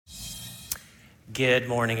Good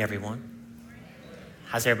morning, everyone.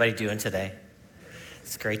 How's everybody doing today?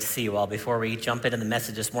 It's great to see you all. Before we jump into the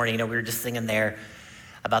message this morning, we were just singing there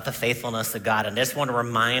about the faithfulness of God, and I just want to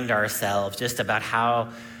remind ourselves just about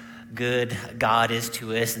how good God is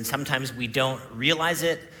to us, and sometimes we don't realize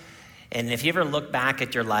it. And if you ever look back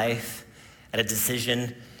at your life, at a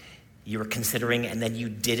decision you were considering, and then you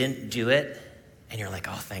didn't do it, and you're like,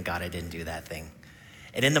 oh, thank God I didn't do that thing.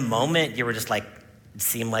 And in the moment, you were just like, it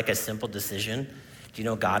seemed like a simple decision. Do you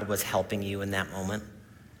know God was helping you in that moment?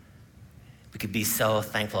 We could be so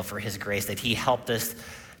thankful for his grace that he helped us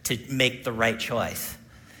to make the right choice.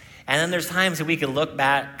 And then there's times that we could look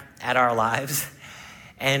back at our lives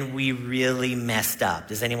and we really messed up.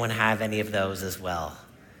 Does anyone have any of those as well?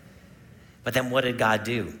 But then what did God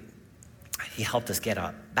do? He helped us get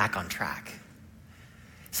back on track.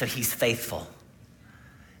 So he's faithful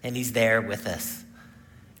and he's there with us.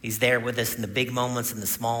 He's there with us in the big moments and the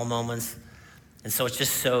small moments. And so it's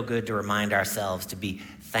just so good to remind ourselves to be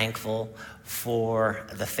thankful for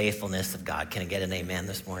the faithfulness of God. Can I get an amen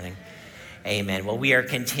this morning? Amen. Well, we are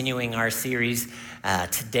continuing our series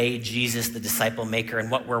today, Jesus, the Disciple Maker. And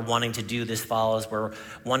what we're wanting to do this fall is we're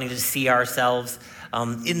wanting to see ourselves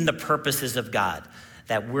in the purposes of God.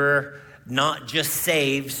 That we're not just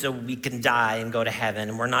saved so we can die and go to heaven.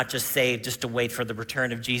 And we're not just saved just to wait for the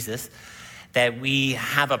return of Jesus. That we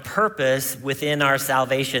have a purpose within our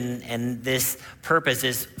salvation, and this purpose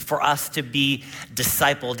is for us to be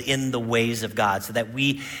discipled in the ways of God so that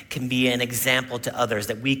we can be an example to others,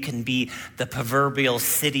 that we can be the proverbial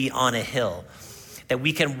city on a hill, that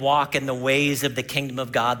we can walk in the ways of the kingdom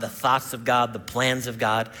of God, the thoughts of God, the plans of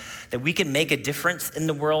God, that we can make a difference in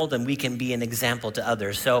the world and we can be an example to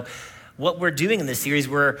others. So what we're doing in this series,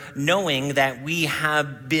 we're knowing that we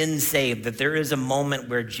have been saved, that there is a moment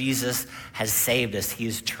where Jesus has saved us.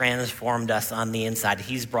 He's transformed us on the inside.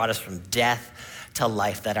 He's brought us from death to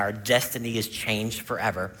life, that our destiny is changed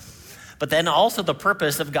forever. But then also the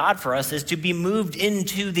purpose of God for us is to be moved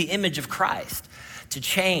into the image of Christ, to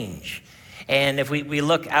change. And if we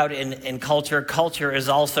look out in culture, culture is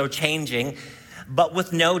also changing, but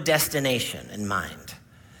with no destination in mind.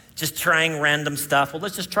 Just trying random stuff. Well,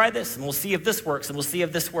 let's just try this and we'll see if this works and we'll see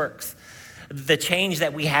if this works. The change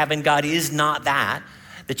that we have in God is not that.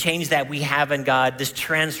 The change that we have in God, this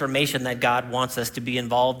transformation that God wants us to be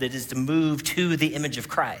involved in, is to move to the image of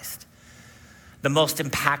Christ. The most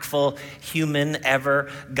impactful human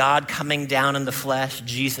ever, God coming down in the flesh,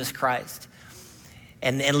 Jesus Christ,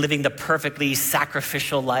 and living the perfectly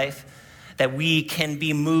sacrificial life, that we can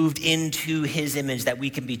be moved into his image, that we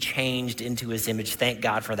can be changed into his image. Thank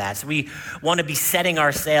God for that. So we want to be setting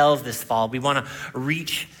our sails this fall. We want to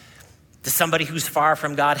reach to somebody who's far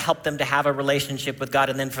from God, help them to have a relationship with God.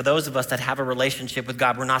 And then for those of us that have a relationship with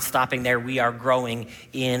God, we're not stopping there. We are growing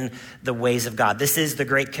in the ways of God. This is the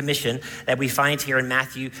Great Commission that we find here in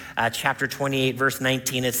Matthew chapter 28, verse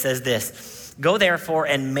 19. It says this: "Go therefore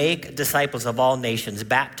and make disciples of all nations,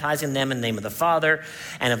 baptizing them in the name of the Father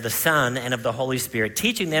and of the Son and of the Holy Spirit,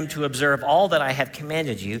 teaching them to observe all that I have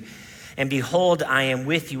commanded you. And behold, I am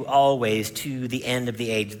with you always to the end of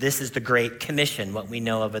the age." This is the Great Commission, what we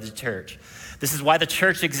know of as the church. This is why the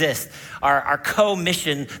church exists. Our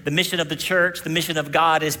co-mission, the mission of the church, the mission of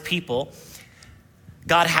God is people.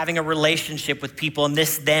 God having a relationship with people, and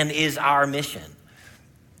this then is our mission.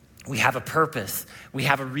 We have a purpose. We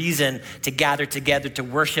have a reason to gather together to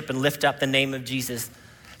worship and lift up the name of Jesus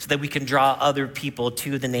so that we can draw other people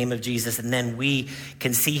to the name of Jesus. And then we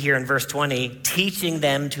can see here in verse 20, teaching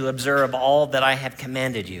them to observe all that I have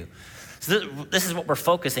commanded you. So this is what we're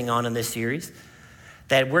focusing on in this series,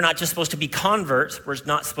 that we're not just supposed to be converts. We're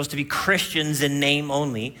not supposed to be Christians in name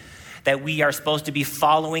only, that we are supposed to be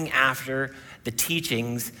following after the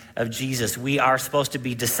teachings of Jesus. We are supposed to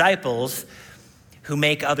be disciples who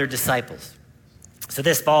make other disciples. So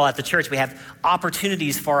this fall at the church, we have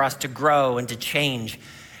opportunities for us to grow and to change,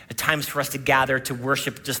 at times for us to gather to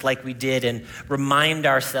worship just like we did and remind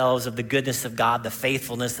ourselves of the goodness of God, the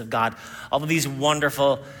faithfulness of God, all of these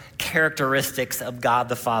wonderful characteristics of God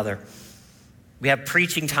the Father. We have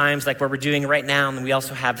preaching times like what we're doing right now, and we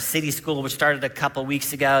also have City School, which started a couple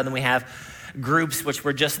weeks ago, and then we have groups, which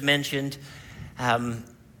were just mentioned, on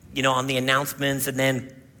the announcements, and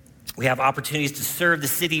then we have opportunities to serve the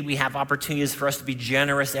city. We have opportunities for us to be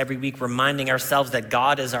generous every week, reminding ourselves that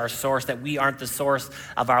God is our source, that we aren't the source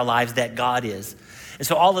of our lives, that God is. And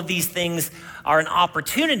so all of these things are an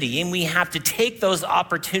opportunity, and we have to take those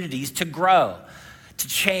opportunities to grow, to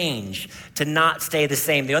change, to not stay the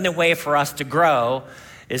same. The only way for us to grow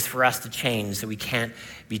is for us to change. So we can't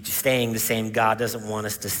be staying the same. God doesn't want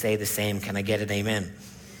us to stay the same. Can I get an amen?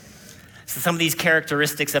 So some of these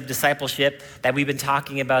characteristics of discipleship that we've been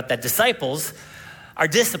talking about, that disciples are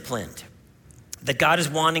disciplined, that God is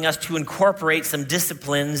wanting us to incorporate some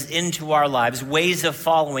disciplines into our lives, ways of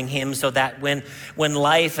following him, so that when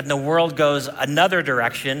life and the world goes another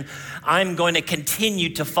direction, I'm going to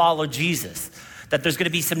continue to follow Jesus. That there's going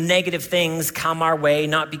to be some negative things come our way,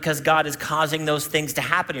 not because God is causing those things to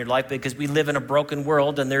happen in your life, because we live in a broken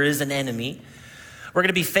world and there is an enemy. We're going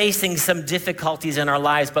to be facing some difficulties in our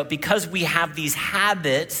lives, but because we have these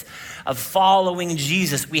habits of following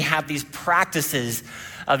Jesus, we have these practices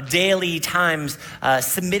of daily times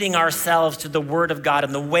submitting ourselves to the word of God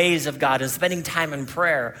and the ways of God and spending time in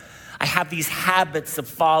prayer. I have these habits of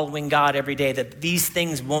following God every day, that these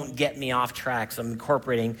things won't get me off track. So I'm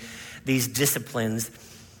incorporating these disciplines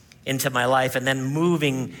into my life. And then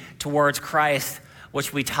moving towards Christ,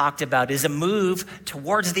 which we talked about, is a move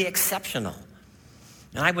towards the exceptional.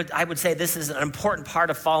 And I would say this is an important part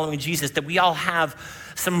of following Jesus, that we all have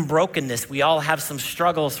some brokenness. We all have some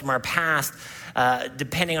struggles from our past,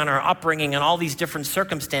 depending on our upbringing and all these different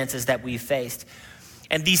circumstances that we faced.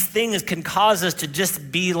 And these things can cause us to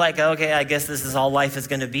just be like, okay, I guess this is all life is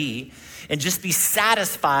going to be, and just be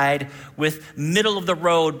satisfied with middle of the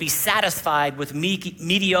road, be satisfied with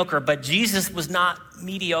mediocre. But Jesus was not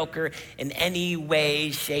mediocre in any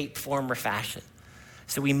way, shape, form, or fashion.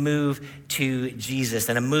 So we move to Jesus,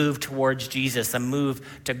 and a move towards Jesus, a move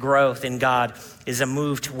to growth in God, is a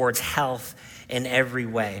move towards health in every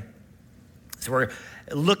way. So we're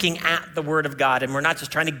looking at the word of God, and we're not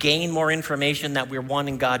just trying to gain more information, that we're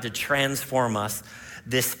wanting God to transform us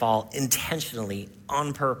this fall intentionally,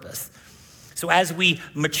 on purpose. So as we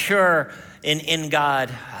mature in God,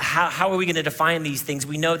 how are we going to define these things?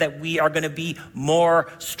 We know that we are going to be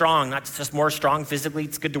more strong, not just more strong physically.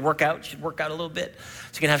 It's good to work out. You should work out a little bit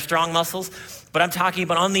so you can have strong muscles. But I'm talking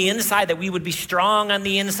about on the inside, that we would be strong on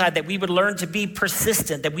the inside, that we would learn to be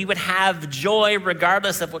persistent, that we would have joy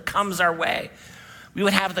regardless of what comes our way. We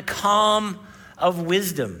would have the calm of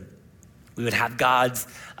wisdom. We would have God's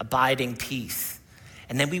abiding peace.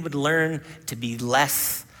 And then we would learn to be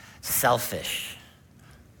less selfish.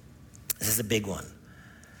 This is a big one.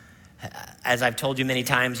 As I've told you many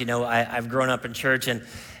times, I've grown up in church, and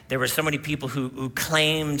there were so many people who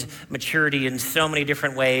claimed maturity in so many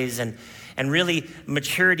different ways. And really,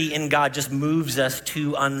 maturity in God just moves us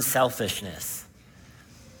to unselfishness.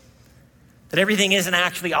 That everything isn't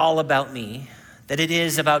actually all about me, that it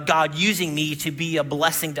is about God using me to be a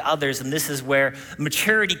blessing to others. And this is where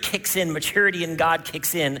maturity kicks in, maturity in God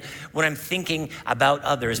kicks in, when I'm thinking about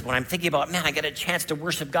others, when I'm thinking about, man, I get a chance to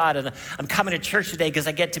worship God, and I'm coming to church today because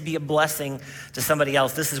I get to be a blessing to somebody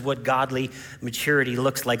else. This is what godly maturity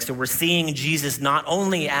looks like. So we're seeing Jesus not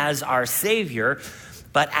only as our Savior,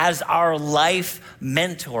 but as our life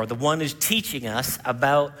mentor, the one who's teaching us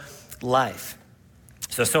about life.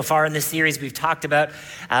 So far in this series, we've talked about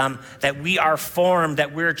that we are formed,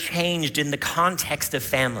 that we're changed in the context of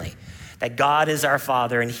family, that God is our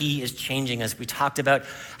Father and he is changing us. We talked about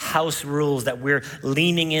house rules, that we're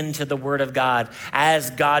leaning into the word of God as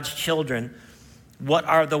God's children. What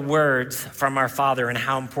are the words from our Father, and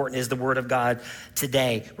how important is the word of God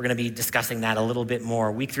today? We're going to be discussing that a little bit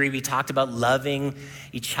more. Week 3, we talked about loving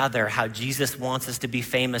each other, how Jesus wants us to be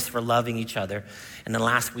famous for loving each other. And then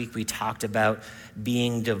last week, we talked about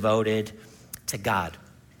being devoted to God.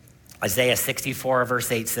 Isaiah 64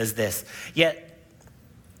 verse 8 says this, "Yet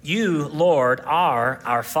you, Lord, are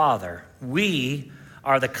our Father. We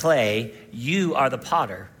are the clay, you are the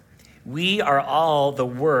potter. We are all the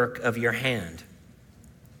work of your hand."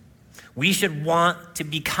 We should want to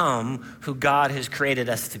become who God has created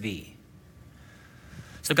us to be.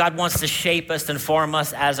 So God wants to shape us and form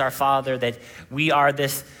us as our Father, that we are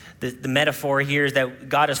this, the metaphor here is that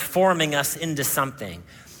God is forming us into something,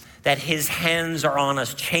 that his hands are on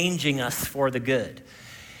us, changing us for the good.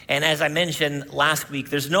 And as I mentioned last week,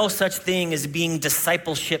 there's no such thing as being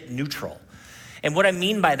discipleship neutral. And what I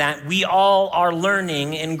mean by that, we all are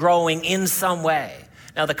learning and growing in some way.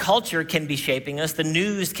 Now, the culture can be shaping us. The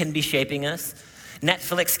news can be shaping us.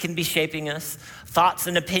 Netflix can be shaping us. Thoughts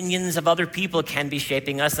and opinions of other people can be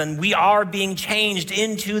shaping us. And we are being changed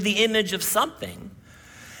into the image of something.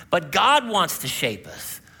 But God wants to shape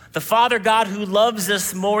us. The Father God, who loves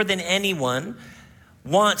us more than anyone,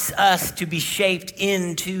 wants us to be shaped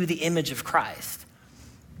into the image of Christ.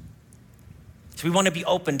 So we want to be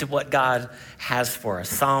open to what God has for us.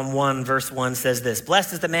 Psalm 1 verse 1 says this,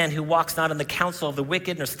 "Blessed is the man who walks not in the counsel of the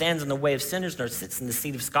wicked, nor stands in the way of sinners, nor sits in the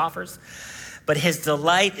seat of scoffers. But his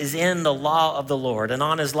delight is in the law of the Lord, and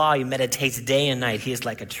on his law he meditates day and night. He is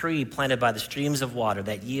like a tree planted by the streams of water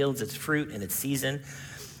that yields its fruit in its season,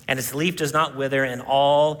 and its leaf does not wither, and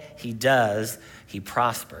all he does, he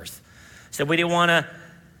prospers. So we don't want to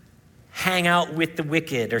hang out with the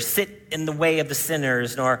wicked or sit in the way of the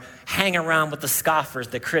sinners, nor hang around with the scoffers,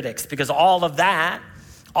 the critics, because all of that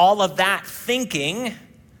thinking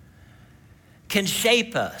can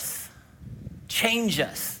shape us, change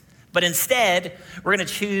us. But instead, we're going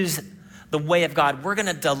to choose the way of God. We're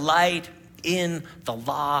going to delight in the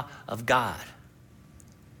law of God.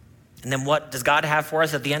 And then what does God have for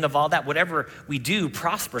us at the end of all that? Whatever we do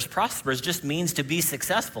prospers. Prospers just means to be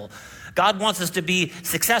successful. God wants us to be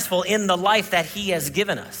successful in the life that he has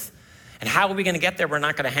given us. And how are we going to get there? We're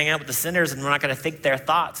not going to hang out with the sinners, and we're not going to think their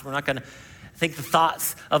thoughts. We're not going to think the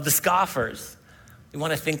thoughts of the scoffers. We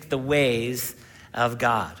want to think the ways of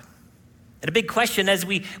God. And a big question as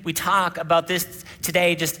we talk about this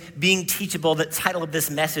today, just being teachable, the title of this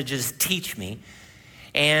message is Teach Me.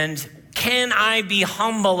 And can I be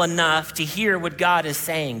humble enough to hear what God is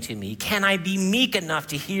saying to me? Can I be meek enough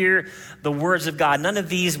to hear the words of God? None of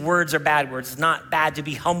these words are bad words. It's not bad to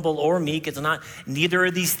be humble or meek. It's not, neither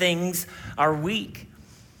of these things are weak.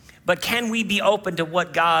 But can we be open to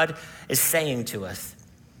what God is saying to us?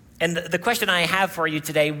 And the question I have for you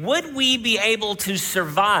today, would we be able to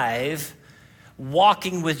survive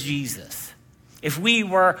walking with Jesus? If we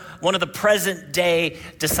were one of the present day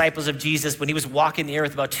disciples of Jesus when he was walking the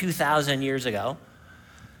earth about 2,000 years ago,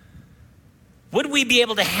 would we be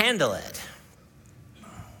able to handle it?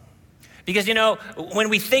 Because, when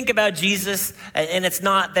we think about Jesus, and it's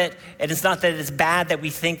not that it's bad that we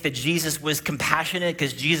think that Jesus was compassionate,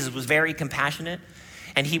 because Jesus was very compassionate,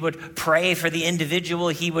 and he would pray for the individual,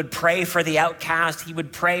 he would pray for the outcast, he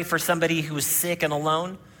would pray for somebody who was sick and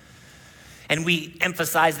alone. And we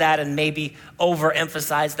emphasize that and maybe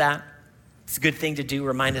overemphasize that. It's a good thing to do,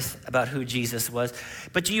 remind us about who Jesus was.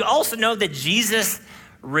 But do you also know that Jesus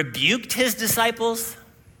rebuked his disciples?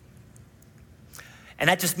 And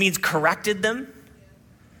that just means corrected them.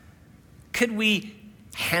 Could we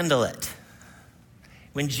handle it?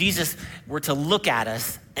 When Jesus were to look at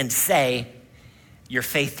us and say, "You're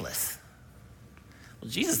faithless."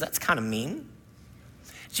 Well, Jesus, that's kind of mean.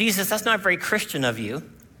 Jesus, that's not very Christian of you.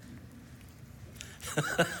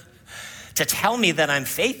 To tell me that I'm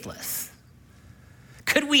faithless.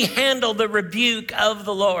 Could we handle the rebuke of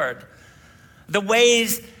the Lord? The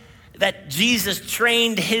ways that Jesus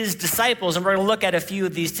trained his disciples, and we're going to look at a few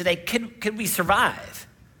of these today. Could we survive?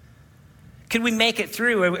 Could we make it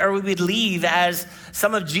through, or would we leave as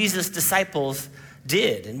some of Jesus' disciples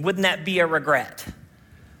did? And wouldn't that be a regret?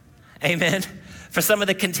 Amen. For some of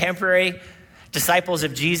the contemporary disciples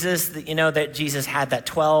of Jesus, that Jesus had that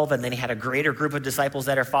 12, and then he had a greater group of disciples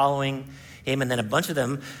that are following him, and then a bunch of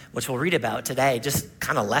them, which we'll read about today, just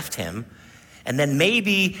kind of left him. And then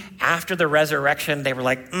maybe after the resurrection, they were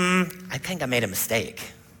like, I think I made a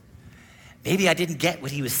mistake. Maybe I didn't get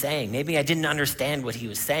what he was saying. Maybe I didn't understand what he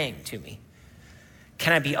was saying to me.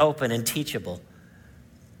 Can I be open and teachable?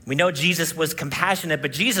 We know Jesus was compassionate,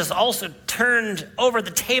 but Jesus also turned over the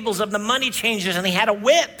tables of the money changers, and he had a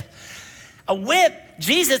whip. A whip.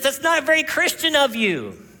 Jesus, that's not very Christian of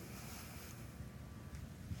you.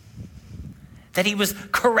 That he was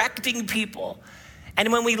correcting people.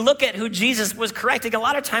 And when we look at who Jesus was correcting, a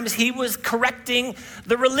lot of times he was correcting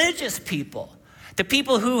the religious people, the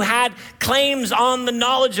people who had claims on the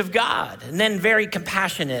knowledge of God, and then very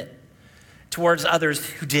compassionate towards others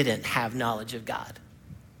who didn't have knowledge of God.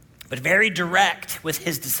 But very direct with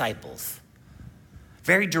his disciples,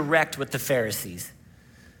 very direct with the Pharisees.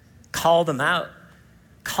 Called them out,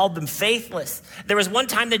 called them faithless. There was one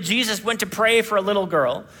time that Jesus went to pray for a little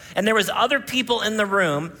girl, and there was other people in the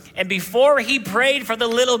room, and before he prayed for the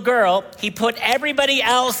little girl, he put everybody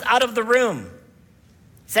else out of the room.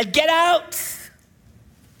 He said, "Get out.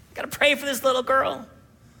 Got to pray for this little girl."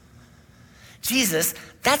 Jesus,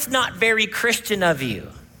 that's not very Christian of you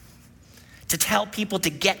to tell people to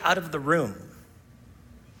get out of the room.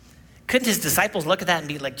 Couldn't his disciples look at that and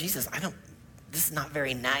be like, "Jesus, this is not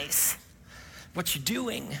very nice. What you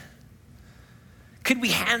doing?" Could we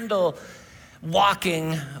handle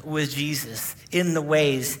walking with Jesus in the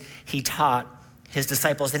ways he taught his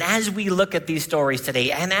disciples? And as we look at these stories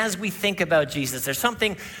today, and as we think about Jesus, there's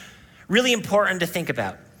something really important to think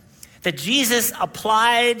about. That Jesus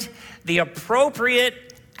applied the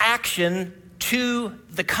appropriate action to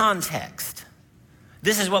the context.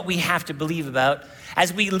 This is what we have to believe about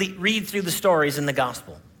as we read through the stories in the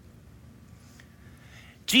gospel.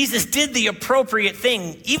 Jesus did the appropriate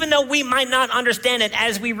thing, even though we might not understand it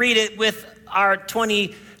as we read it with our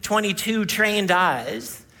 2022 trained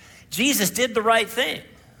eyes. Jesus did the right thing.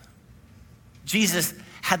 Jesus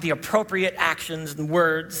had the appropriate actions and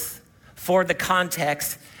words for the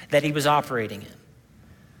context that he was operating in.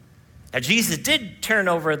 Now, Jesus did turn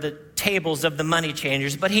over the tables of the money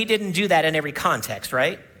changers, but he didn't do that in every context,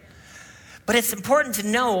 right? But it's important to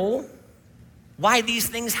know why these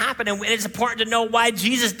things happen, and it's important to know why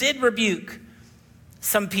Jesus did rebuke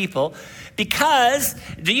some people. Because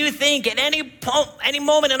do you think at any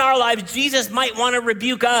moment in our lives, Jesus might want to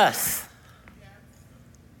rebuke us?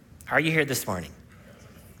 Are you here this morning?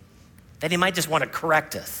 That he might just want to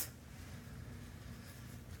correct us.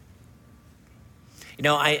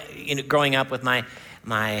 Growing up with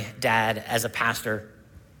my dad as a pastor,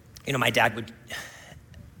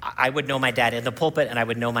 I would know my dad in the pulpit, and I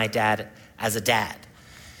would know my dad as a dad.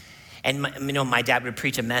 And my dad would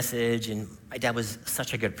preach a message, and my dad was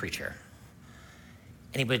such a good preacher.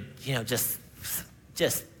 And he would, just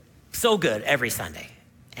so good every Sunday.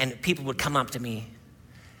 And people would come up to me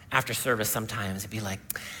after service sometimes and be like,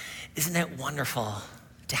 "Isn't it wonderful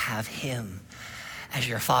to have him as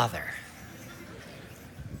your father?"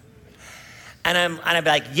 And I'd be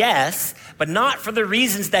like, "Yes, but not for the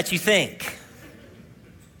reasons that you think."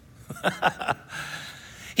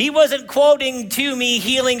 He wasn't quoting to me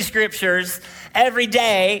healing scriptures every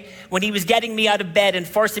day when he was getting me out of bed and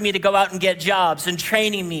forcing me to go out and get jobs and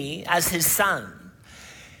training me as his son.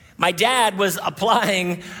 My dad was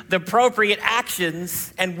applying the appropriate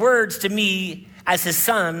actions and words to me as his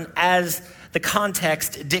son as the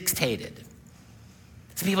context dictated.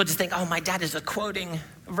 Some people just think, "Oh, my dad is just quoting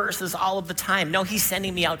verses all of the time." No, he's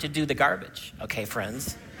sending me out to do the garbage, okay,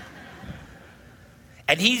 friends?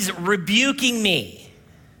 And he's rebuking me.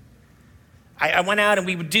 I went out and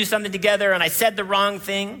we would do something together and I said the wrong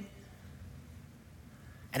thing.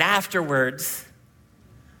 And afterwards,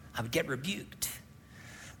 I would get rebuked.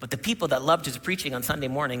 But the people that loved his preaching on Sunday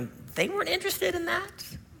morning, they weren't interested in that.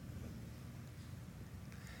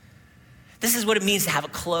 This is what it means to have a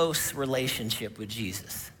close relationship with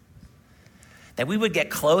Jesus. That we would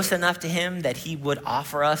get close enough to him that he would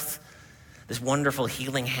offer us this wonderful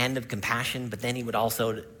healing hand of compassion, but then he would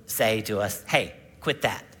also say to us, "Hey, quit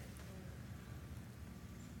that.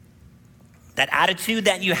 That attitude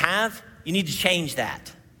that you have, you need to change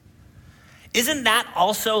that." Isn't that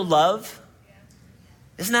also love?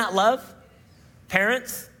 Isn't that love?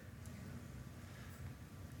 Parents?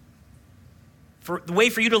 The way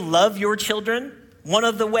for you to love your children, one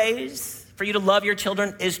of the ways for you to love your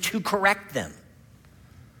children is to correct them.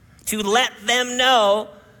 To let them know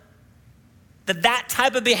that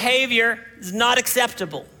type of behavior is not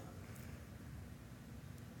acceptable.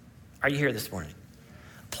 Are you here this morning?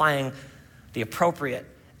 Applying the appropriate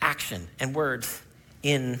action and words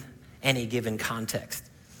in any given context.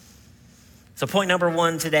 So point number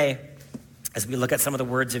one today, as we look at some of the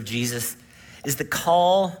words of Jesus, is the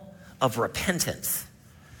call of repentance.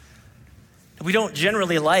 We don't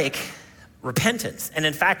generally like repentance. And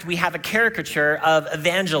in fact, we have a caricature of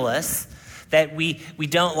evangelists that we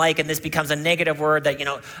don't like, and this becomes a negative word that,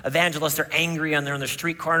 evangelists are angry and they're on the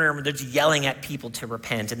street corner and they're just yelling at people to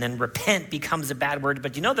repent. And then repent becomes a bad word,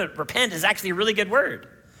 but that repent is actually a really good word.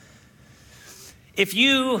 If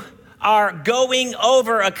you are going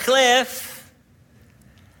over a cliff,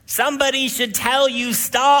 somebody should tell you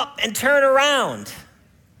stop and turn around.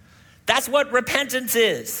 That's what repentance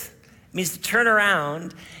is. It means to turn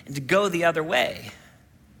around and to go the other way.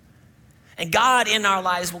 And God in our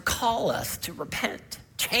lives will call us to repent,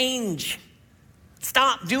 change,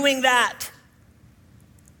 stop doing that.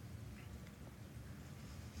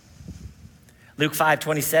 Luke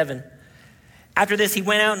 5:27. After this, he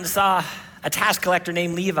went out and saw a tax collector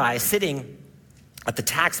named Levi sitting at the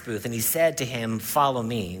tax booth, and he said to him, "Follow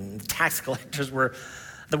me." And the tax collectors were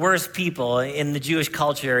the worst people in the Jewish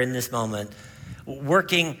culture in this moment,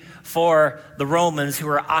 working for the Romans who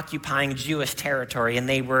were occupying Jewish territory, and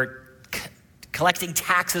they were collecting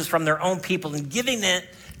taxes from their own people and giving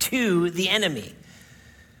it to the enemy.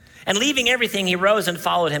 And leaving everything, he rose and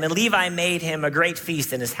followed him. And Levi made him a great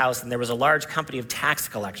feast in his house, and there was a large company of tax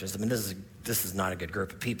collectors. This is not a good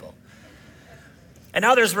group of people. And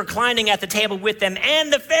others reclining at the table with them.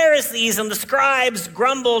 And the Pharisees and the scribes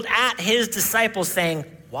grumbled at his disciples, saying,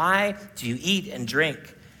 "Why do you eat and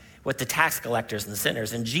drink with the tax collectors and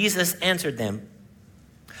sinners?" And Jesus answered them,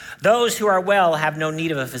 "Those who are well have no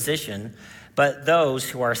need of a physician, but those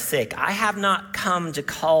who are sick. I have not come to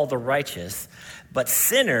call the righteous, but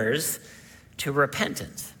sinners to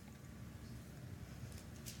repentance."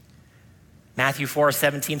 Matthew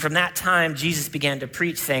 4:17, from that time, Jesus began to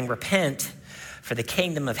preach, saying, "Repent, for the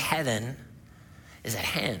kingdom of heaven is at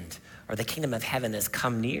hand," or the kingdom of heaven has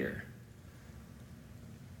come near.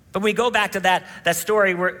 But when we go back to that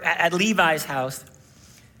story where at Levi's house,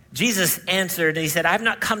 Jesus answered, and he said, I've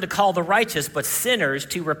not come to call the righteous, but sinners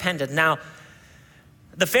to repentance. Now,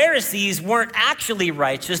 the Pharisees weren't actually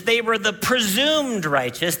righteous. They were the presumed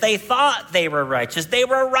righteous. They thought they were righteous. They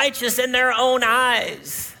were righteous in their own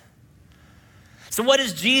eyes. So what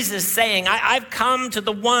is Jesus saying? I've come to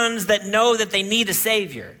the ones that know that they need a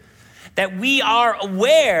Savior, that we are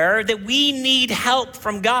aware that we need help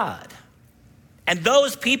from God. And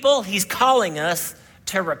those people, he's calling us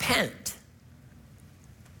to repent.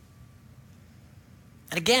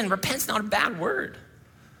 And again, repent's not a bad word.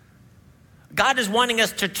 God is wanting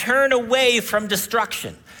us to turn away from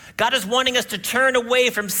destruction. God is wanting us to turn away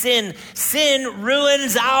from sin. Sin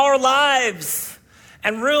ruins our lives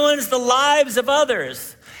and ruins the lives of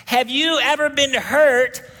others. Have you ever been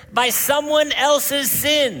hurt by someone else's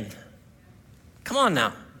sin? Come on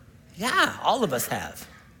now. Yeah, all of us have.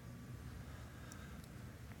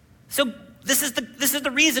 So this is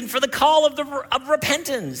the reason for the call of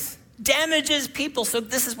repentance. Damages people. So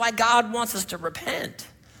this is why God wants us to repent,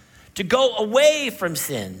 to go away from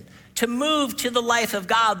sin, to move to the life of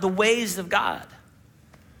God, the ways of God.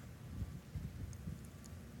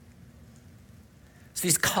 So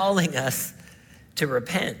he's calling us to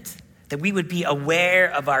repent, that we would be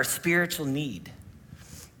aware of our spiritual need.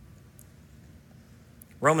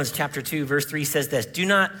 Romans chapter 2, verse 3 says this, do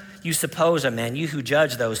not you suppose, O man, you who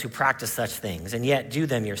judge those who practice such things, and yet do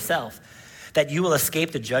them yourself, that you will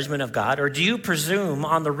escape the judgment of God? Or do you presume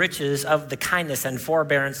on the riches of the kindness and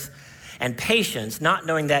forbearance and patience, not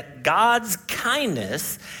knowing that God's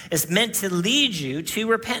kindness is meant to lead you to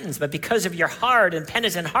repentance? But because of your hard and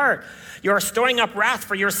penitent heart, you are storing up wrath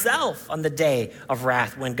for yourself on the day of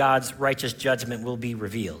wrath when God's righteous judgment will be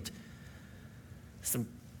revealed. Some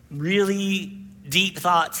really deep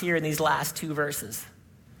thoughts here in these last two verses.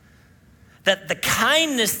 That the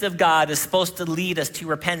kindness of God is supposed to lead us to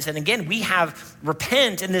repentance. And again, we have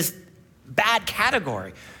repent in this bad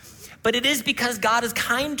category. But it is because God is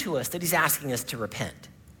kind to us that he's asking us to repent,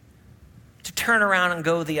 to turn around and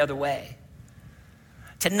go the other way,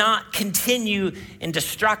 to not continue in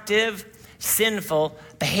destructive, sinful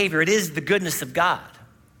behavior. It is the goodness of God.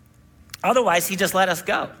 Otherwise, he just let us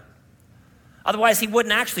go. Otherwise, he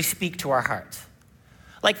wouldn't actually speak to our hearts.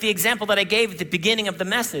 Like the example that I gave at the beginning of the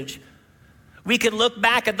message, we could look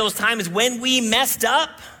back at those times when we messed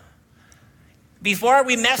up. Before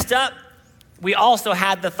we messed up, we also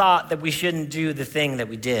had the thought that we shouldn't do the thing that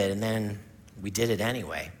we did, and then we did it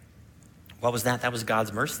anyway. What was that? That was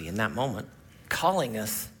God's mercy in that moment, calling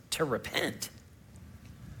us to repent,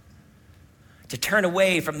 to turn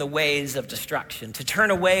away from the ways of destruction, to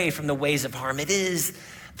turn away from the ways of harm. It is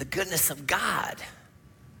the goodness of God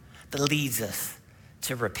that leads us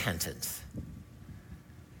to repentance.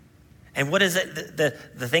 And what is it,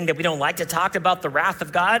 the thing that we don't like to talk about, the wrath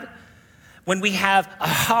of God? When we have a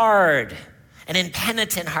hard, an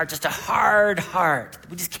impenitent heart, just a hard heart.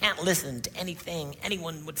 We just can't listen to anything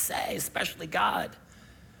anyone would say, especially God.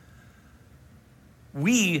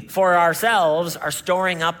 We, for ourselves, are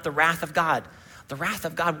storing up the wrath of God. The wrath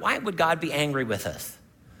of God, why would God be angry with us?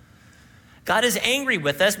 God is angry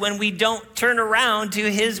with us when we don't turn around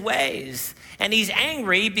to his ways. And he's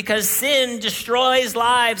angry because sin destroys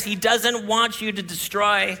lives. He doesn't want you to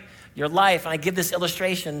destroy your life. And I give this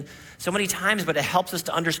illustration so many times, but it helps us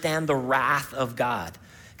to understand the wrath of God.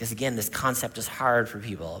 Because again, this concept is hard for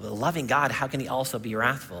people. But loving God, how can he also be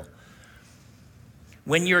wrathful?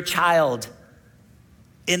 When your child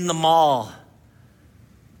in the mall,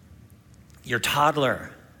 your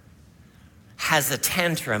toddler, has a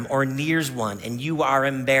tantrum or nears one and you are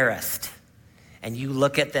embarrassed and you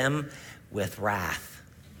look at them with wrath.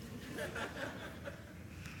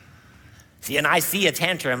 See, and I see a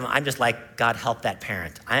tantrum, I'm just like, God help that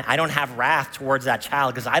parent. I don't have wrath towards that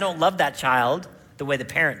child because I don't love that child the way the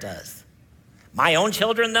parent does. My own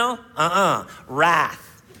children though,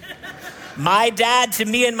 wrath. My dad to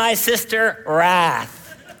me and my sister, wrath.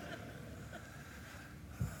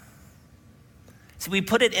 So we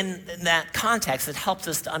put it in that context that helps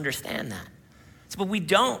us to understand that. So, but we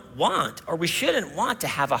don't want, or we shouldn't want to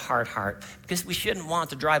have a hard heart because we shouldn't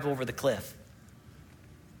want to drive over the cliff.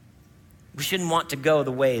 We shouldn't want to go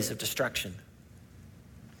the ways of destruction.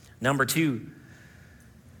 Number two,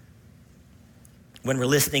 when we're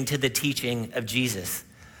listening to the teaching of Jesus,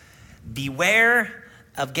 beware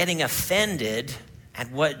of getting offended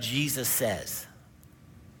at what Jesus says.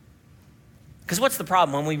 Because what's the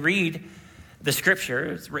problem? When we read the scripture,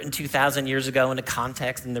 it's written 2,000 years ago in a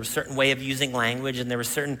context, and there was a certain way of using language, and there were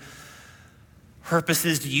certain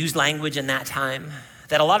purposes to use language in that time,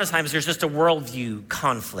 that a lot of times there's just a worldview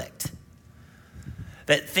conflict.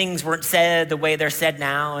 that things weren't said the way they're said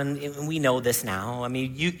now, and we know this now. I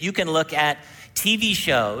mean, you can look at TV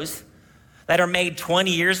shows that are made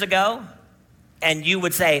 20 years ago, and you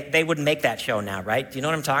would say they wouldn't make that show now, right? Do you know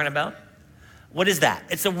what I'm talking about? What is that?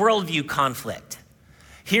 It's a worldview conflict.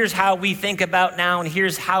 Here's how we think about now, and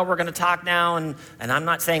here's how we're going to talk now, and I'm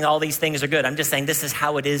not saying all these things are good. I'm just saying this is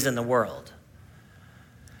how it is in the world.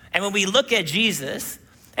 And when we look at Jesus,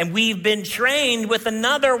 and we've been trained with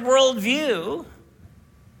another worldview,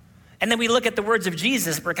 and then we look at the words of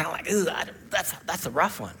Jesus, we're kind of like, ooh, that's a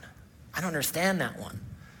rough one. I don't understand that one.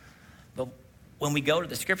 But when we go to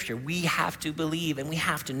the scripture, we have to believe and we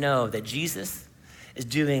have to know that Jesus is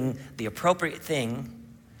doing the appropriate thing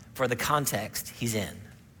for the context he's in.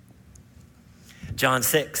 John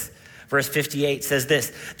 6, verse 58 says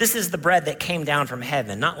this: "This is the bread that came down from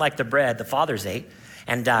heaven, not like the bread the fathers ate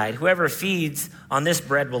and died. Whoever feeds on this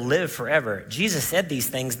bread will live forever." Jesus said these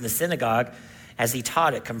things in the synagogue as he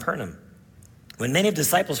taught at Capernaum. When many of the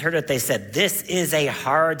disciples heard it, they said, "This is a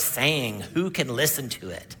hard saying. Who can listen to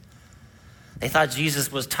it?" They thought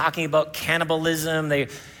Jesus was talking about cannibalism.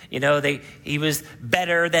 He was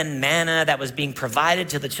better than manna that was being provided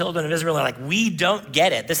to the children of Israel. They're like, we don't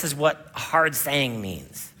get it. This is what hard saying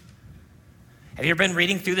means. Have you ever been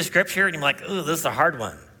reading through the scripture and you're like, ooh, this is a hard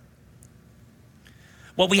one?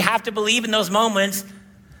 What we have to believe in those moments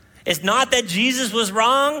is not that Jesus was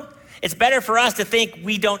wrong. It's better for us to think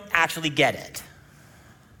we don't actually get it.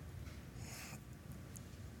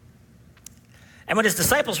 And when his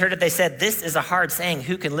disciples heard it, they said, "This is a hard saying.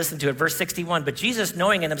 Who can listen to it?" Verse 61, "But Jesus,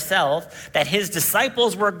 knowing in himself that his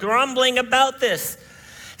disciples were grumbling about this,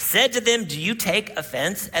 said to them, 'Do you take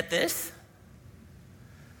offense at this?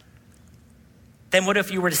 Then what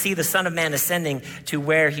if you were to see the Son of Man ascending to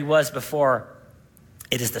where he was before?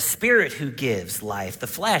 It is the Spirit who gives life. The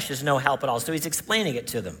flesh is no help at all.'" So he's explaining it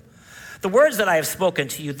to them. "The words that I have spoken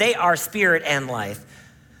to you, they are spirit and life.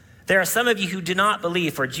 There are some of you who do not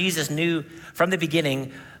believe, for Jesus knew from the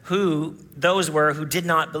beginning who those were who did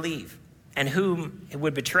not believe and whom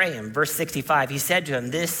would betray him." Verse 65, he said to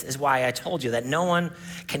him, "This is why I told you that no one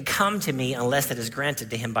can come to me unless it is granted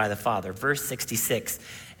to him by the Father." Verse 66,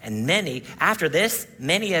 and after this,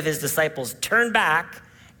 many of his disciples turned back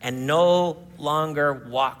and no longer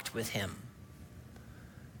walked with him.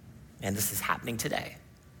 And this is happening today.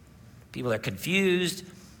 People are confused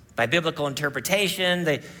by biblical interpretation.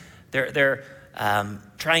 They're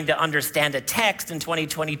trying to understand a text in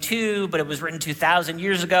 2022, but it was written 2,000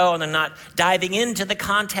 years ago, and they're not diving into the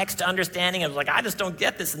context to understanding. It was like, I just don't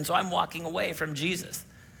get this, and so I'm walking away from Jesus.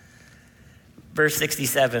 Verse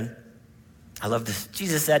 67, I love this.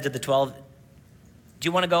 Jesus said to the 12, "Do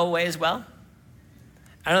you want to go away as well?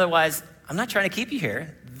 And otherwise, I'm not trying to keep you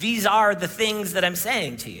here. These are the things that I'm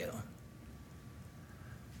saying to you."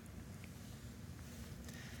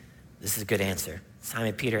 This is a good answer.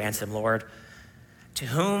 Simon Peter answered him, "Lord, to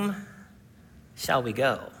whom shall we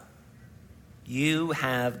go? You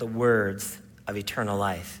have the words of eternal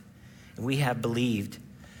life. And we have believed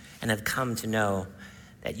and have come to know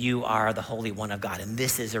that you are the Holy One of God." And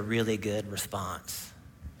this is a really good response.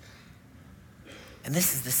 And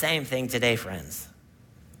this is the same thing today, friends.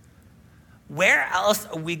 Where else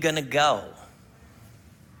are we going to go?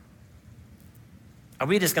 Are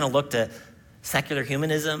we just going to look to secular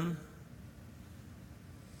humanism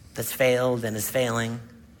that's failed and is failing?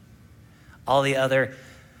 All the other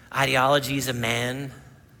ideologies of man?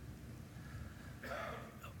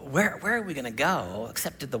 Where are we going to go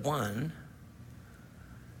except to the one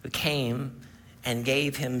who came and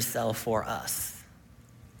gave himself for us?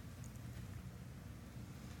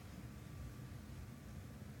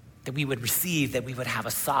 That we would receive, that we would have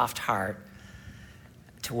a soft heart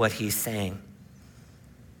to what he's saying.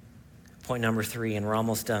 Point number 3, and we're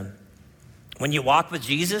almost done. When you walk with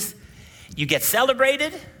Jesus, you get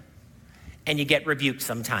celebrated and you get rebuked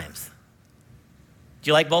sometimes. Do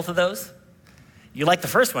you like both of those? You like the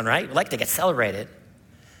first one, right? You like to get celebrated.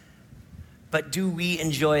 But do we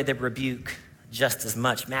enjoy the rebuke just as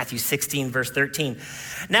much? Matthew 16, verse 13.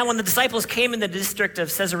 "Now when the disciples came in the district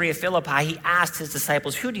of Caesarea Philippi, he asked his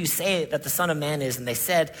disciples, 'Who do you say that the Son of Man is?' And they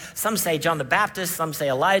said, 'Some say John the Baptist, some say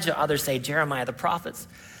Elijah, others say Jeremiah the prophets.'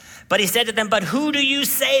 But he said to them, 'But who do you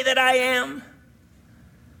say that I am?'"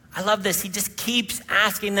 I love this. He just keeps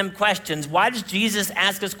asking them questions. Why does Jesus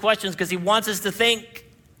ask us questions? Because he wants us to think.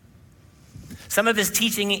 Some of his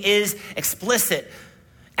teaching is explicit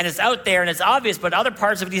and it's out there and it's obvious, but other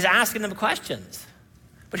parts of it, he's asking them questions.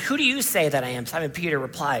 "But who do you say that I am?" Simon Peter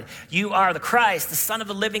replied, "You are the Christ, the Son of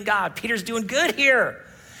the living God." Peter's doing good here.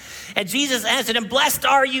 And Jesus answered him, "Blessed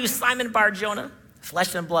are you, Simon Bar-Jonah.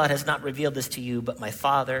 Flesh and blood has not revealed this to you, but my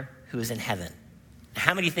Father who is in heaven.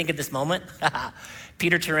 How many think at this moment,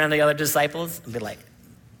 Peter turned around to the other disciples and be like,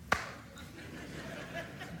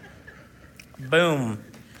 boom.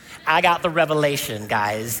 I got the revelation,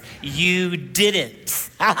 guys. You didn't.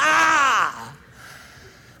 I'm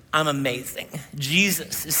amazing.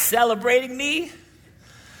 Jesus is celebrating me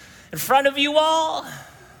in front of you all.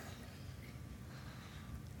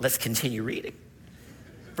 Let's continue reading.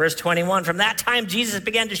 Verse 21, from that time, Jesus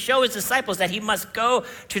began to show his disciples that he must go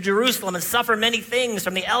to Jerusalem and suffer many things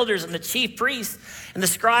from the elders and the chief priests and the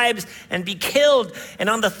scribes and be killed, and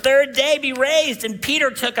on the third day be raised. And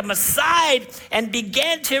Peter took him aside and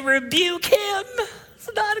began to rebuke him. It's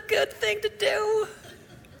not a good thing to do.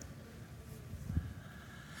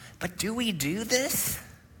 But do we do this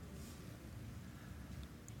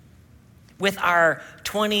with our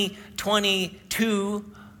 2022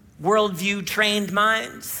 worldview trained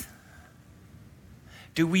minds?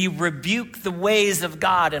 Do we rebuke the ways of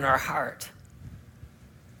God in our heart?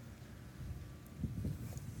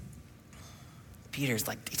 Peter's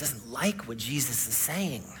like, he doesn't like what Jesus is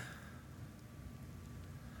saying.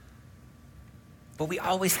 But we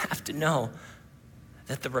always have to know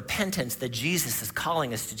that the repentance that Jesus is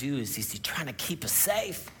calling us to do is he's trying to keep us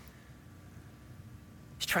safe.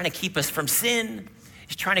 He's trying to keep us from sin.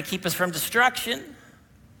 He's trying to keep us from destruction.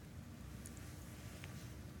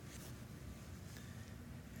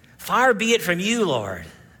 Far be it from you, Lord.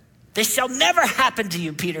 This shall never happen to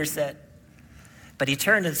you, Peter said. But he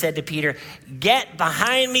turned and said to Peter, get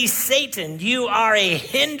behind me, Satan. You are a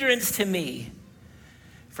hindrance to me.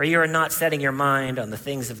 For you are not setting your mind on the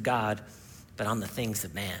things of God, but on the things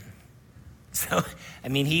of man. So,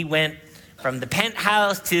 he went from the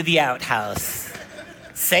penthouse to the outhouse.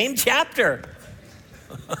 Same chapter.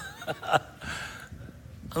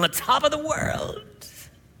 On the top of the world,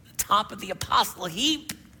 the top of the apostle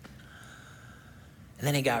heap. And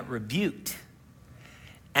then he got rebuked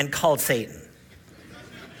and called Satan.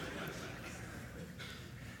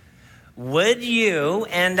 Would you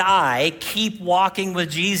and I keep walking with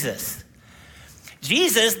Jesus?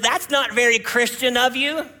 Jesus, that's not very Christian of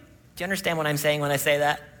you. Do you understand what I'm saying when I say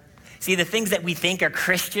that? See, the things that we think are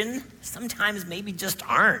Christian, sometimes maybe just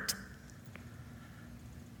aren't.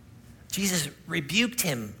 Jesus rebuked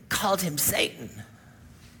him, called him Satan.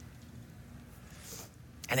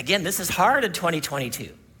 And again, this is hard in 2022.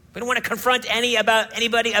 We don't want to confront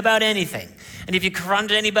anybody about anything. And if you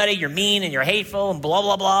confront anybody, you're mean and you're hateful and blah,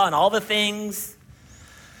 blah, blah, and all the things.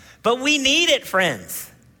 But we need it, friends.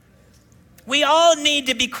 We all need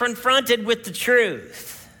to be confronted with the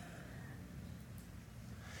truth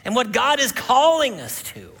and what God is calling us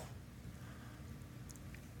to.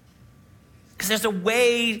 Because there's a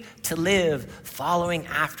way to live following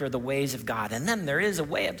after the ways of God. And then there is a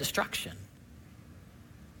way of destruction.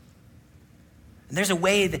 And there's a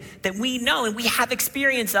way that we know and we have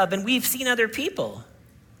experience of, and we've seen other people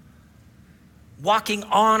walking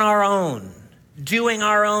on our own, doing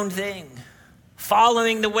our own thing,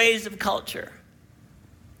 following the ways of culture.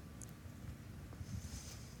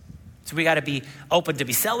 So we got to be open to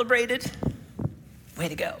be celebrated. Way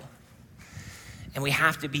to go. And we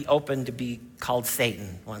have to be open to be called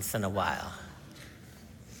Satan once in a while.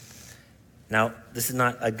 Now, this is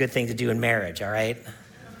not a good thing to do in marriage, all right?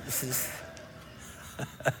 This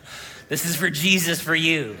is for Jesus, for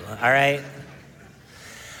you, all right?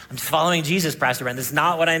 I'm just following Jesus, Pastor Brent. This is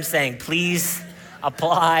not what I'm saying. Please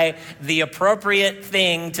apply the appropriate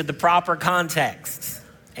thing to the proper context.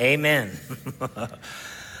 Amen.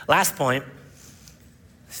 Last point,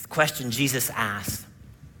 this question Jesus asked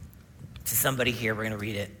to somebody here. We're going to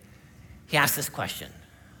read it. He asked this question.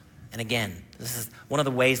 And again, this is one of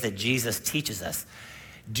the ways that Jesus teaches us.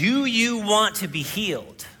 Do you want to be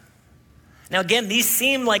healed? Now, again, these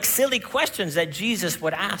seem like silly questions that Jesus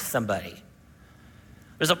would ask somebody.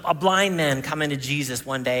 There's a blind man coming to Jesus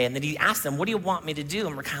one day, and then he asked him, what do you want me to do?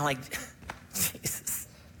 And we're kind of like, Jesus,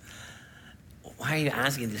 why are you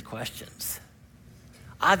asking these questions?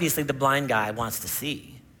 Obviously, the blind guy wants to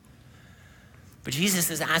see. But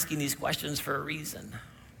Jesus is asking these questions for a reason.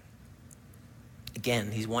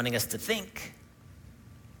 Again, he's wanting us to think.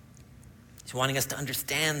 He's wanting us to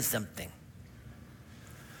understand something.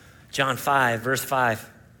 John 5, verse 5.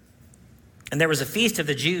 And there was a feast of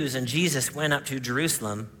the Jews, and Jesus went up to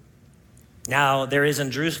Jerusalem. Now there is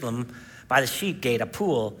in Jerusalem by the sheep gate a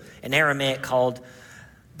pool in Aramaic called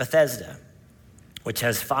Bethesda, which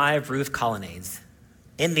has 5 roof colonnades.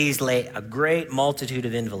 In these lay a great multitude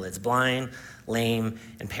of invalids, blind, lame,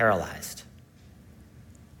 and paralyzed.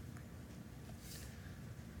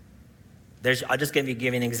 I'll just give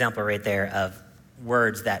you an example right there of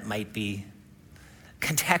words that might be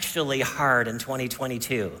contextually hard in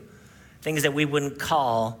 2022 things that we wouldn't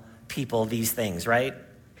call people these things, right?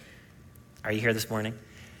 Are you here this morning?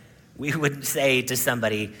 We wouldn't say to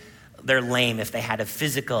somebody, they're lame if they had a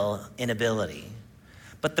physical inability.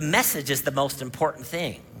 But the message is the most important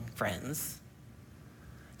thing, friends.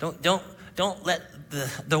 Don't let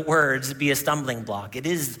the words be a stumbling block. It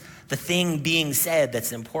is the thing being said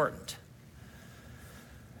that's important.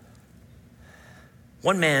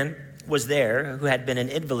 One man was there who had been an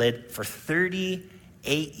invalid for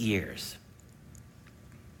 38 years.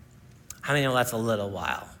 How many know that's a little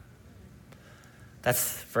while?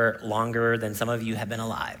 That's for longer than some of you have been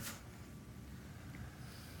alive.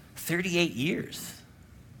 38 years.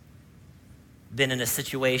 Been in a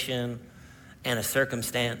situation and a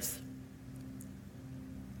circumstance.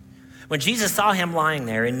 When Jesus saw him lying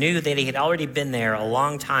there and knew that he had already been there a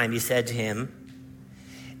long time, he said to him,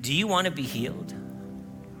 "Do you want to be healed?"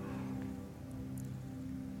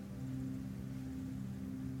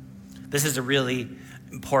 This is a really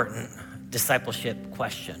important discipleship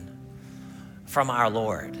question from our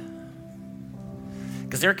Lord.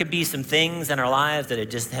 Because there could be some things in our lives that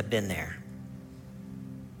just have been there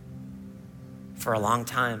for a long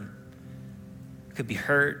time. It could be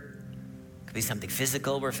hurt. It could be something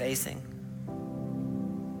physical we're facing.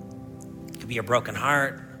 It could be a broken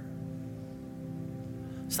heart.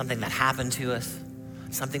 Something that happened to us.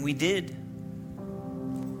 Something we did.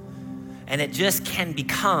 And it just can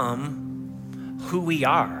become who we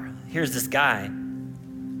are. Here's this guy.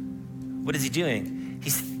 What is he doing?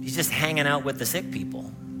 He's just hanging out with the sick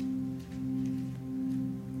people.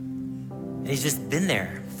 And he's just been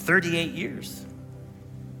there 38 years.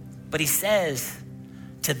 But he says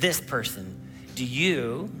to this person, "Do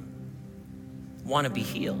you want to be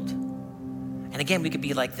healed?" And again, we could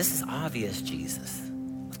be like, this is obvious, Jesus.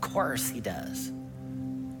 Of course he does.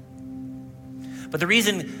 But the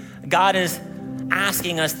reason God is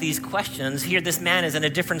asking us these questions, here this man is in a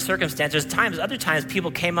different circumstance. Other times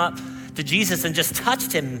people came up to Jesus and just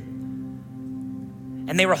touched him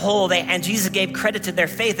and they were whole, and Jesus gave credit to their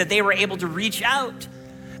faith that they were able to reach out.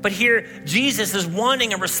 But here Jesus is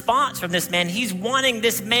wanting a response from this man. He's wanting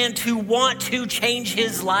this man to want to change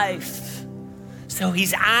his life. So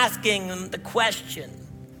he's asking him the question.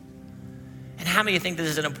 And how many of you think this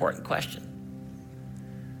is an important question?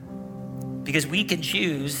 Because we can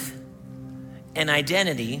choose an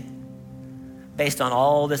identity based on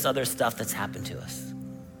all this other stuff that's happened to us.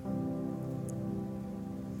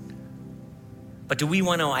 But do we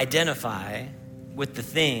want to identify with the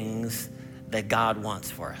things that God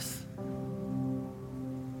wants for us?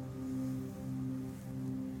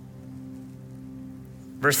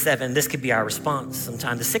 Verse 7, this could be our response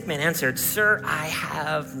sometimes. The sick man answered, "Sir, I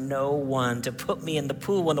have no one to put me in the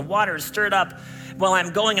pool when the water is stirred up while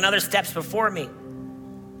I'm going another steps before me.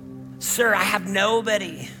 Sir, I have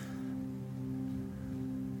nobody."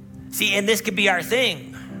 See, and this could be our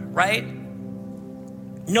thing, right?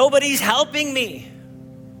 Nobody's helping me.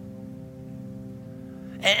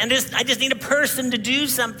 And I just need a person to do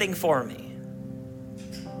something for me.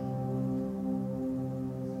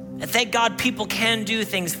 And thank God people can do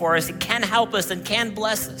things for us. It can help us and can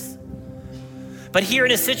bless us. But here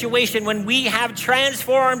in a situation when we have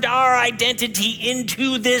transformed our identity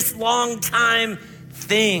into this long time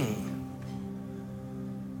thing,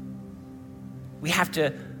 we have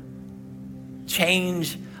to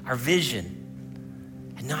change our vision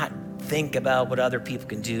and not think about what other people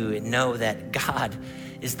can do and know that God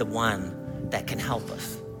is the one that can help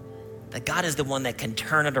us. That God is the one that can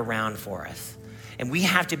turn it around for us. And we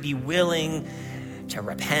have to be willing to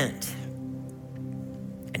repent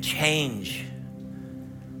and change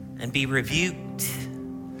and be rebuked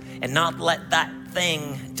and not let that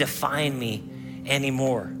thing define me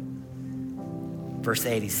anymore. Verse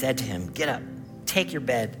 8, he said to him, "Get up, take your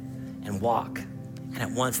bed and walk." And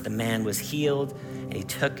at once the man was healed and he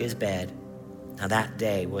took his bed. Now that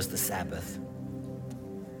day was the Sabbath.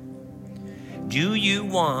 Do you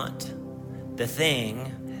want the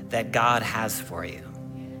thing that God has for you?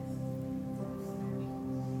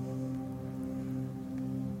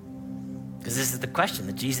 Because this is the question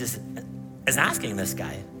that Jesus is asking this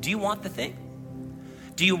guy. Do you want the thing?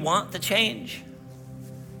 Do you want the change?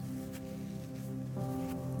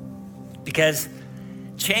 Because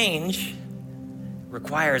change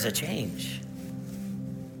requires a change.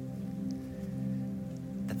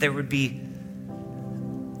 That there would be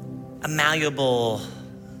a malleable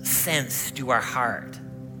sense to our heart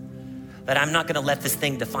that I'm not going to let this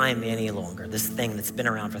thing define me any longer. This thing that's been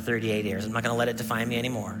around for 38 years, I'm not going to let it define me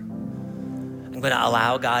anymore. I'm going to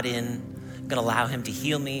allow God in. I'm going to allow him to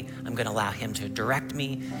heal me. I'm going to allow him to direct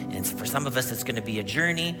me. And for some of us, it's going to be a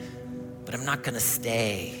journey, but I'm not going to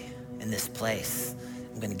stay in this place.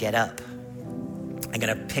 I'm going to get up. I'm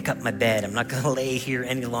going to pick up my bed. I'm not going to lay here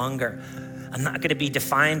any longer. I'm not going to be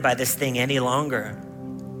defined by this thing any longer.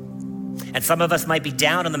 And some of us might be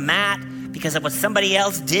down on the mat because of what somebody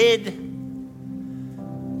else did.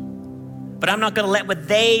 But I'm not going to let what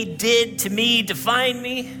they did to me define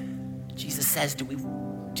me. Jesus says, do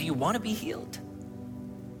you want to be healed?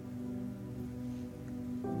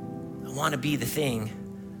 I want to be the thing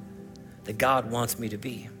that God wants me to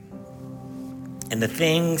be. And the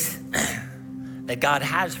things that God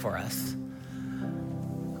has for us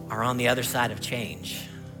are on the other side of change.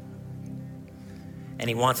 And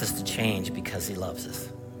he wants us to change because he loves us.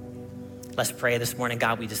 Let's pray this morning.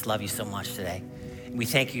 God, we just love you so much today. And we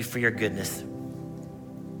thank you for your goodness.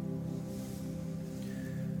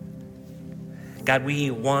 God, we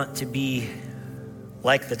want to be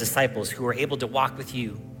like the disciples who were able to walk with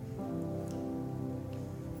you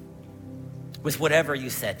with whatever you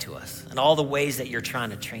said to us and all the ways that you're trying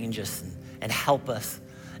to change us and help us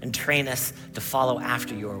and train us to follow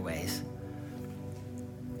after your ways.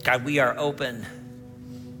 God, we are open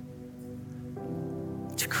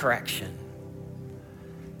to correction.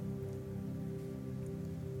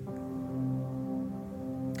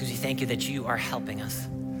 Because we thank you that you are helping us.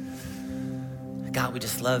 God, we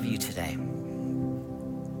just love you today.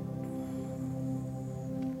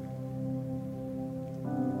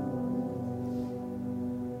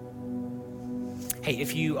 Hey,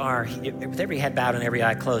 if you are, with every head bowed and every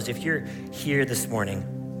eye closed, if you're here this morning,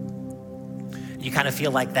 you kind of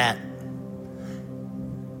feel like that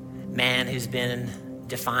man who's been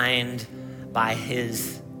defined by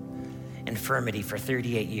his infirmity for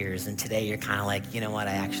 38 years, and today you're kind of like, you know what,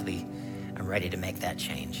 I'm ready to make that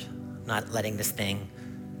change. I'm not letting this thing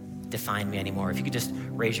define me anymore. If you could just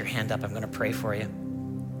raise your hand up, I'm going to pray for you.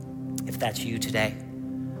 If that's you today,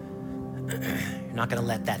 you're not going to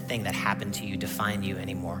let that thing that happened to you define you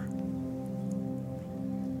anymore.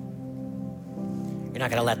 You're not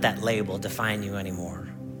going to let that label define you anymore.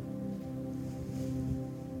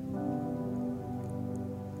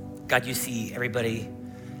 God, you see everybody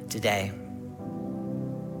today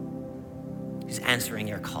who's answering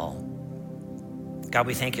your call. God,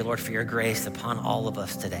 we thank you, Lord, for your grace upon all of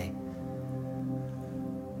us today.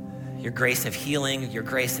 Your grace of healing, your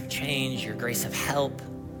grace of change, your grace of help.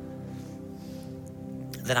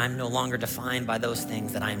 That I'm no longer defined by those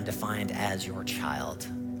things, that I am defined as your child,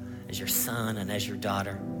 as your son and as your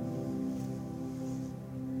daughter.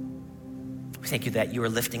 We thank you that you are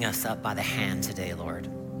lifting us up by the hand today, Lord.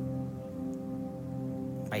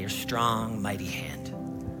 By your strong, mighty hand.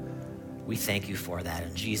 We thank you for that.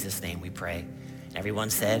 In Jesus' name we pray. Everyone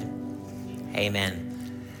said,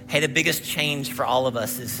 amen. Hey, the biggest change for all of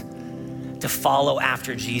us is to follow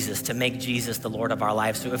after Jesus, to make Jesus the Lord of our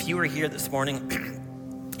lives. So if you were here this morning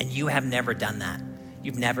and you have never done that,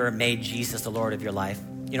 you've never made Jesus the Lord of your life,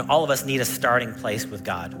 all of us need a starting place with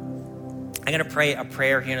God. I'm going to pray a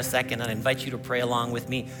prayer here in a second, and I invite you to pray along with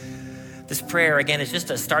me. This prayer, again, is just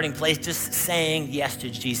a starting place, just saying yes to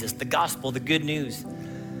Jesus. The gospel, the good news,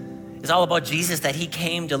 is all about Jesus, that he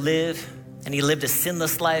came to live, and he lived a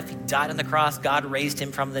sinless life. He died on the cross. God raised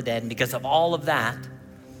him from the dead. And because of all of that,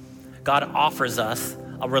 God offers us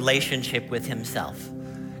a relationship with himself.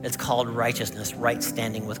 It's called righteousness, right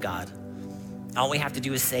standing with God. All we have to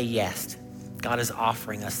do is say yes. God is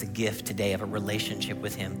offering us a gift today of a relationship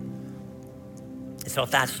with him. And so if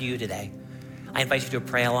that's you today, I invite you to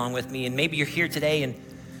pray along with me. And maybe you're here today and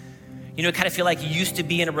kind of feel like you used to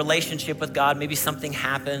be in a relationship with God. Maybe something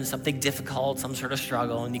happened, something difficult, some sort of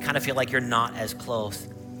struggle, and you kind of feel like you're not as close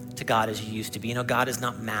to God as you used to be. God is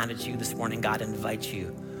not mad at you this morning. God invites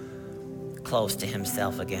you close to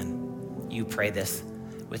himself again. You pray this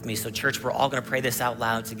with me. So church, we're all going to pray this out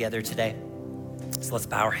loud together today. So let's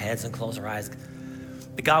bow our heads and close our eyes.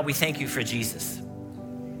 But God, we thank you for Jesus.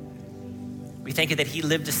 We thank you that he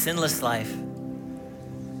lived a sinless life.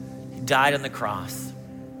 He died on the cross.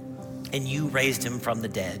 And you raised him from the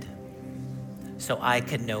dead so I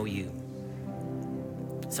could know you.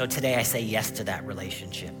 So today I say yes to that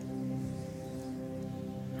relationship.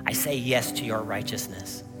 I say yes to your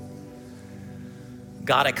righteousness.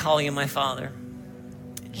 God, I call you my Father.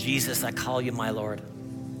 Jesus, I call you my Lord.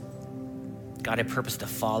 God, I purpose to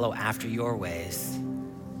follow after your ways,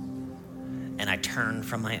 and I turn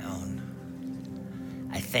from my own.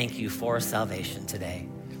 I thank you for salvation today.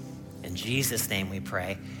 In Jesus' name we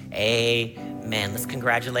pray, amen. Let's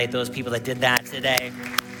congratulate those people that did that today.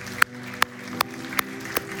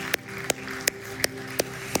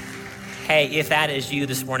 Hey, if that is you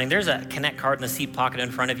this morning, there's a Connect card in the seat pocket in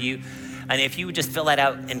front of you. And if you would just fill that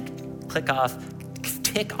out and click off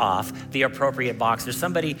tick off the appropriate box. There's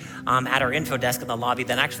somebody at our info desk in the lobby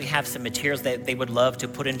that actually have some materials that they would love to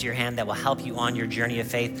put into your hand that will help you on your journey of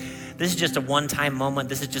faith. This is just a one-time moment.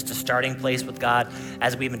 This is just a starting place with God.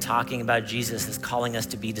 As we've been talking about, Jesus is calling us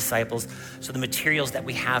to be disciples. So the materials that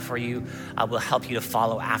we have for you will help you to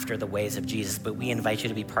follow after the ways of Jesus. But we invite you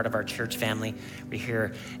to be part of our church family. We're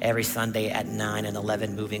here every Sunday at 9 and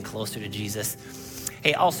 11, moving closer to Jesus.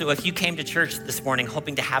 Hey, also, if you came to church this morning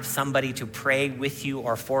hoping to have somebody to pray with you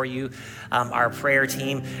or for you, our prayer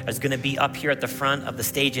team is going to be up here at the front of the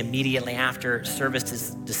stage immediately after service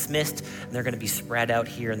is dismissed. And they're going to be spread out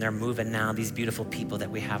here, and they're moving now. These beautiful people that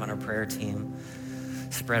we have on our prayer team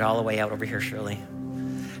spread all the way out over here, Shirley.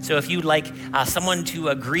 So if you'd like someone to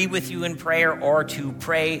agree with you in prayer or to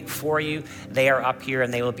pray for you, they are up here,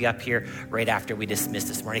 and they will be up here right after we dismiss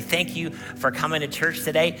this morning. Thank you for coming to church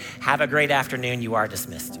today. Have a great afternoon. You are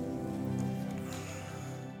dismissed.